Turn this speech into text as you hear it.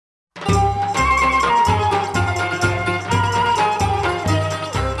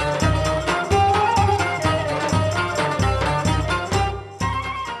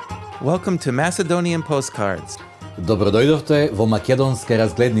Welcome to Macedonian Postcards. Dobrodojdovte vo Makedonska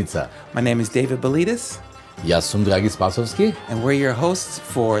razglednica. My name is David Belidis. Ja sam Dragi Spasovski. And we're your hosts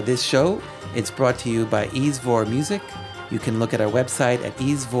for this show. It's brought to you by Izvor Music. You can look at our website at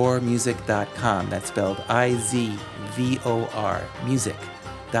izvormusic.com. That's spelled I-Z-V-O-R,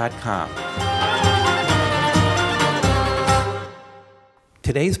 music.com.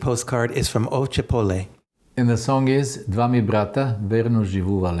 Today's postcard is from Ovčepole. And the song is brata, verno,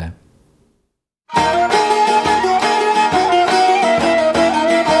 živuvale.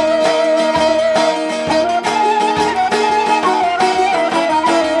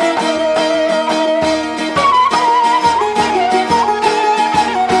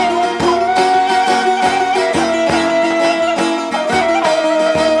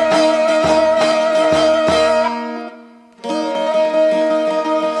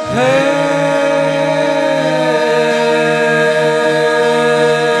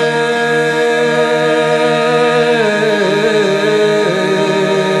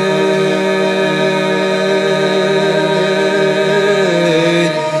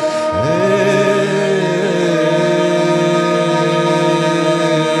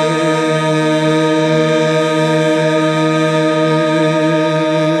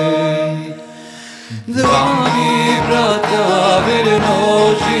 Dragi, brata,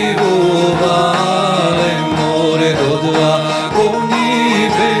 verno, živuvale, more do dva, oni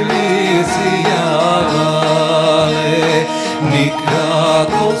bili sijavale,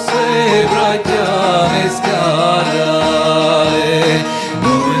 nikako se braća ne skarale,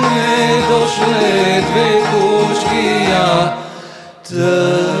 dulje došle dve kuškija,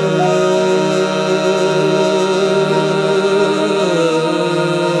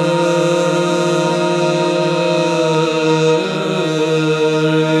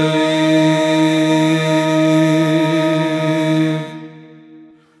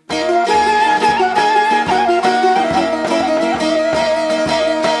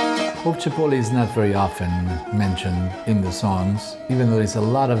 Ovčepole is not very often mentioned in the songs, even though there's a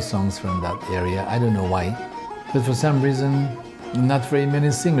lot of songs from that area. I don't know why, but for some reason, not very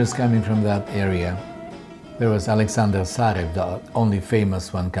many singers coming from that area. There was Alexander Sarev, the only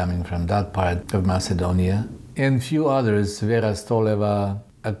famous one coming from that part of Macedonia, and few others, Vera Stoleva,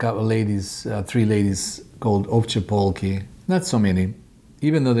 a couple ladies, three ladies called Ovčepolki. Not so many,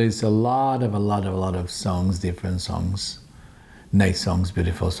 even though there's a lot of songs, different songs, nice songs,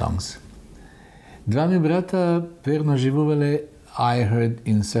 beautiful songs. Brata, verno, živuvale, I heard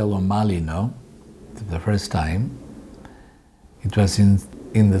in Selo Malino the first time. It was in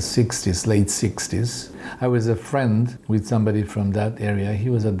the 60s, late 60s. I was a friend with somebody from that area. He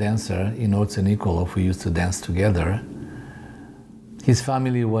was a dancer in Oce Nikolov. We used to dance together. His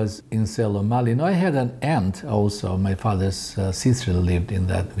family was in Selo Malino. I had an aunt also. My father's sister lived in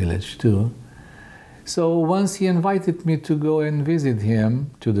that village too. So once he invited me to go and visit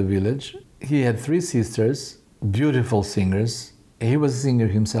him to the village. He had three sisters, beautiful singers. He was a singer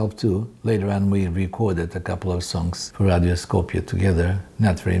himself too. Later on we recorded a couple of songs for Radio Skopje together.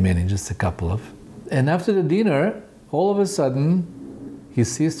 Not very many, just a couple of. And after the dinner, all of a sudden,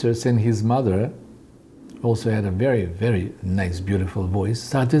 his sisters and his mother also had a very, very nice, beautiful voice,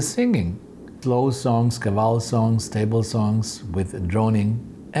 started singing. Slow songs, kaval songs, table songs with droning.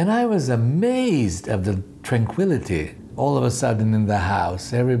 And I was amazed of the tranquility. All of a sudden in the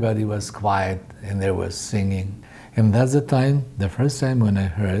house, everybody was quiet and they were singing. And that's the first time when I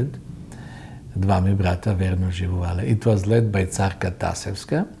heard brata, verno, živuvale. It was led by Carka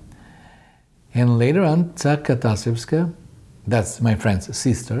Tasevska. And later on, Carka Tasevska, that's my friend's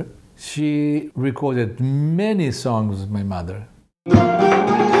sister, she recorded many songs with my mother.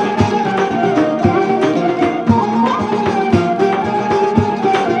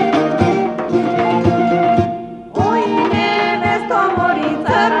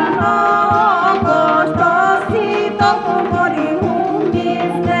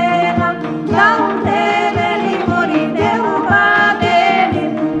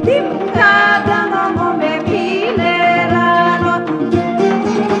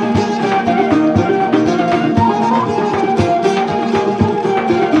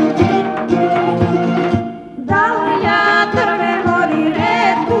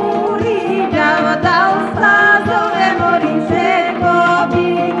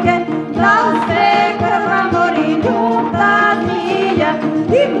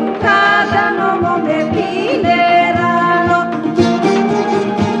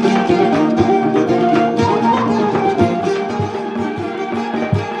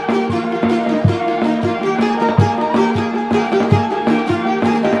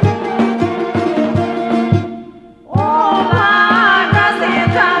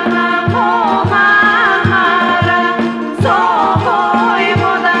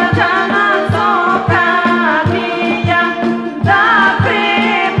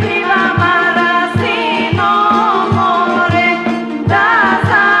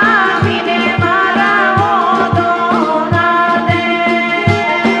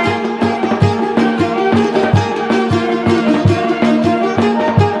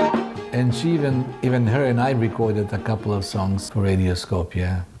 I recorded a couple of songs for Radioscope,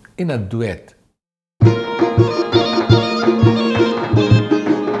 yeah, in a duet.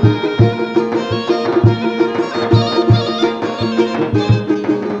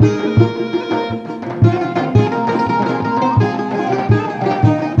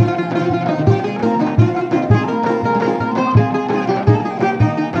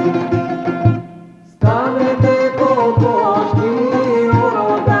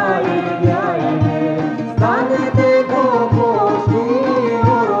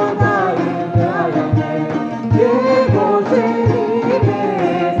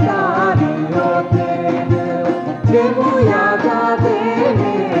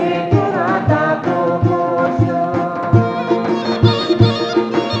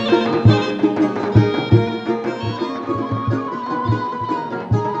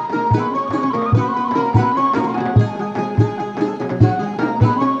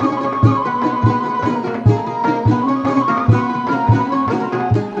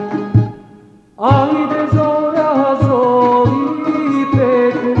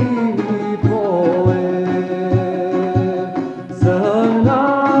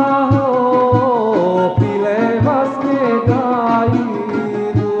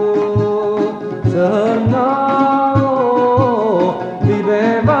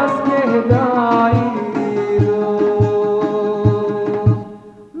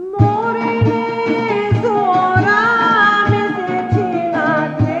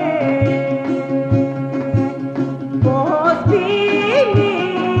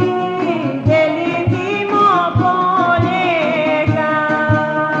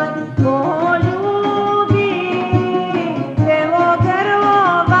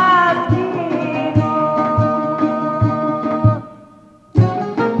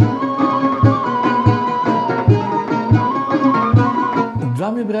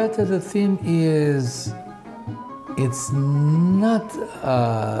 Brata, the theme is, it's not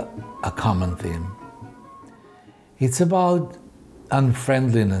a common theme. It's about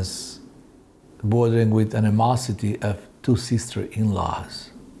unfriendliness bordering with animosity of two sister-in-laws.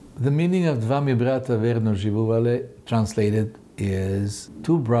 The meaning of Dragi, brata, verno, živuvale, translated, is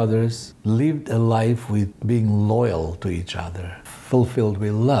two brothers lived a life with being loyal to each other, fulfilled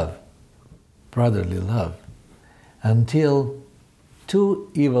with love, brotherly love, until two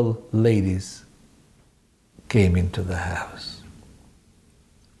evil ladies came into the house,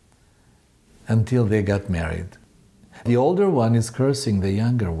 until they got married. The older one is cursing the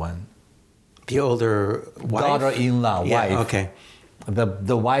younger one. The older wife? Daughter-in-law, yeah, wife. Okay.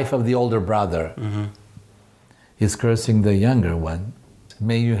 The wife of the older brother is cursing the younger one.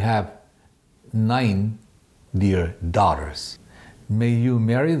 May you have 9 dear daughters. May you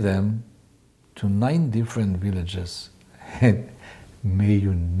marry them to 9 different villages. And may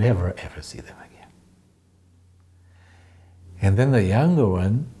you never ever see them again. And then the younger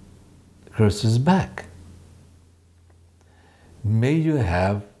one curses back. May you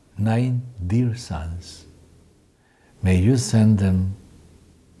have 9 dear sons. May you send them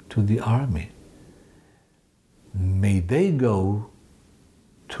to the army. May they go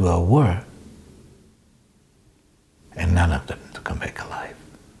to a war and none of them to come back alive.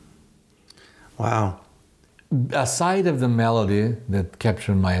 Wow. A side of the melody that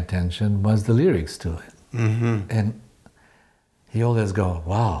captured my attention was the lyrics to it. And you always go,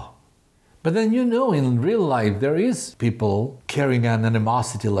 wow. But then in real life there is people carrying an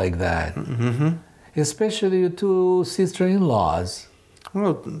animosity like that. Especially two sister-in-laws.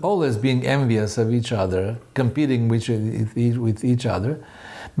 Well, Always being envious of each other, competing with each other.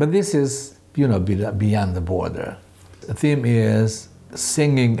 But this is, beyond the border. The theme is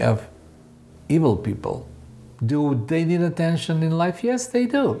singing of evil people. Do they need attention in life? Yes, they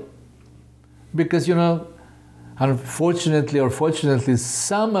do. Because, unfortunately or fortunately,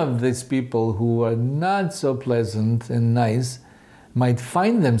 some of these people who are not so pleasant and nice might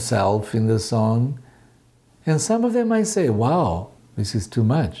find themselves in the song, and some of them might say, wow, this is too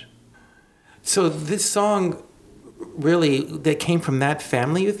much. So this song really, that came from that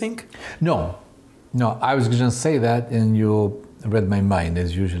family, you think? No, I was going to say that, and you read my mind,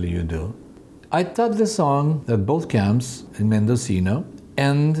 as usually you do. I taught the song at both camps in Mendocino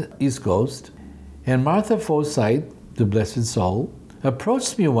and East Coast, and Martha Forsyth, the blessed soul,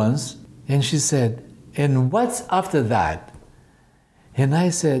 approached me once, and she said, and what's after that? And I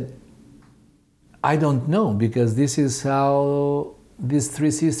said, I don't know, because this is how these 3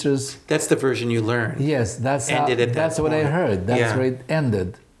 sisters... That's the version you learned. Yes, that's what I heard. That's where it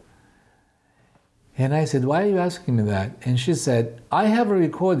ended. And I said, why are you asking me that? And she said, I have a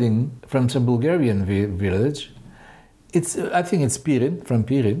recording from some Bulgarian village. I think it's Pirin, from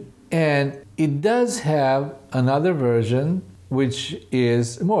Pirin. And it does have another version which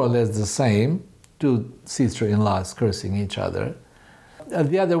is more or less the same, two sister-in-laws cursing each other.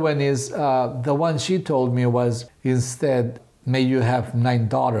 The other one is, the one she told me was, instead, may you have 9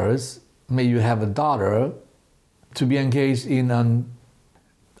 daughters, may you have a daughter, to be engaged in an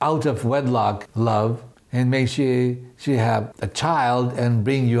out-of-wedlock love, and may she have a child and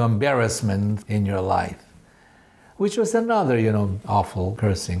bring you embarrassment in your life. Which was another, awful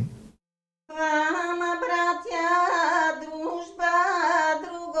cursing.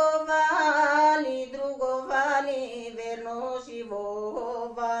 Verno,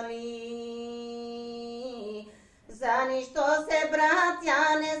 živuvale. Za ništo se bratja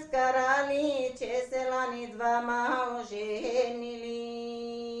ne skarali, če se lani dvama oženili.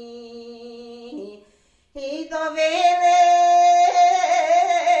 I dovele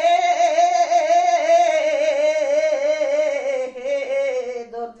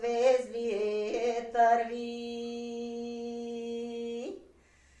do dve zvjetarvi.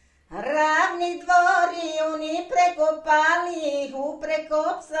 Ravni dvori oni prekopali, u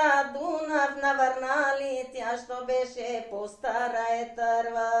prekopsa Dunav navrnali, tja što beše postara je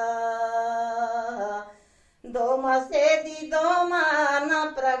trva. Doma sedi doma, na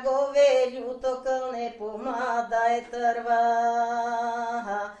pragove ljutokalne pomlada je trva.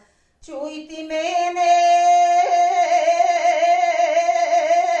 Čuj ti mene,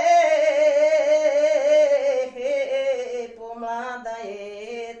 pomlada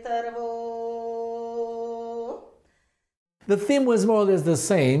je trvo. The theme was more or less the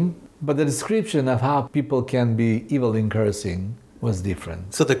same, but the description of how people can be evil in cursing was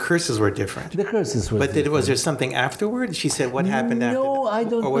different. So the curses were different. The curses were But different. was there something afterward? She said what happened after? No, I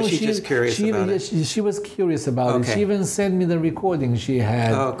don't know. Or was she just curious about it? She was curious about it. Okay. She even sent me the recording she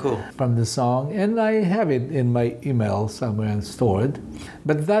had from the song, and I have it in my email somewhere stored.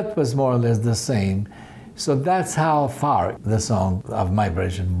 But that was more or less the same. So that's how far the song of my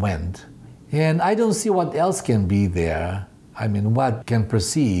version went. And I don't see what else can be there. I mean, what can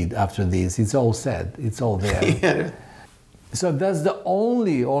proceed after this? It's all said. It's all there. Yeah. So that's the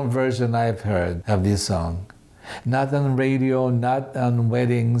only version I've heard of this song. Not on radio, not on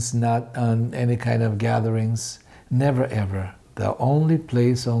weddings, not on any kind of gatherings. Never ever. The only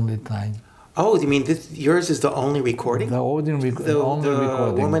place, only time. Oh, you mean yours is the only recording? The only recording.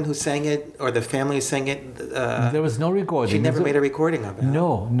 The woman who sang it, or the family who sang it? There was no recording. She never made a recording of it?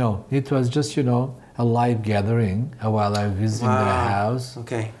 No. It was just, a live gathering while I was visiting their house.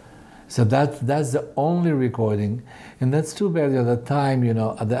 Okay. So that's the only recording. And that's too bad. At the time,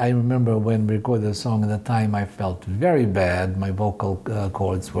 I remember when we recorded the song, at the time I felt very bad. My vocal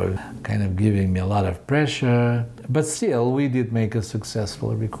cords were kind of giving me a lot of pressure. But still, we did make a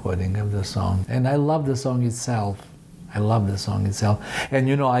successful recording of the song. And I love the song itself. And I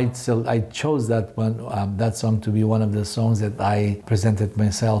chose that song to be one of the songs that I presented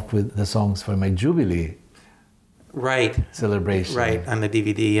myself with the songs for my Jubilee. Right. Celebration. Right, on the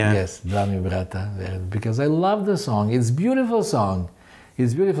DVD, yeah. Yes, Dragi, brata, because I love the song. It's a beautiful song.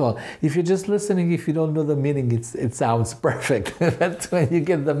 It's beautiful. If you're just listening, if you don't know the meaning, it sounds perfect. But when you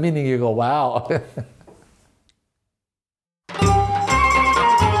get the meaning, you go, wow.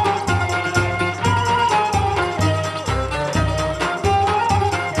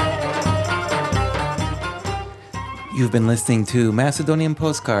 You've been listening to Macedonian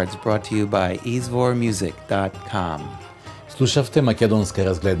Postcards brought to you by izvormusic.com. Слушавте Македонска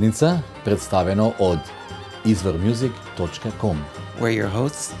разгледница, представено од izvormusic.com. We're your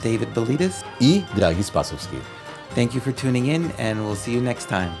hosts, David Belidis и Драги Спасовски. Thank you for tuning in, and we'll see you next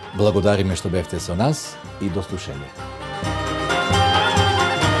time. Благодариме што бевте со нас и до слушање.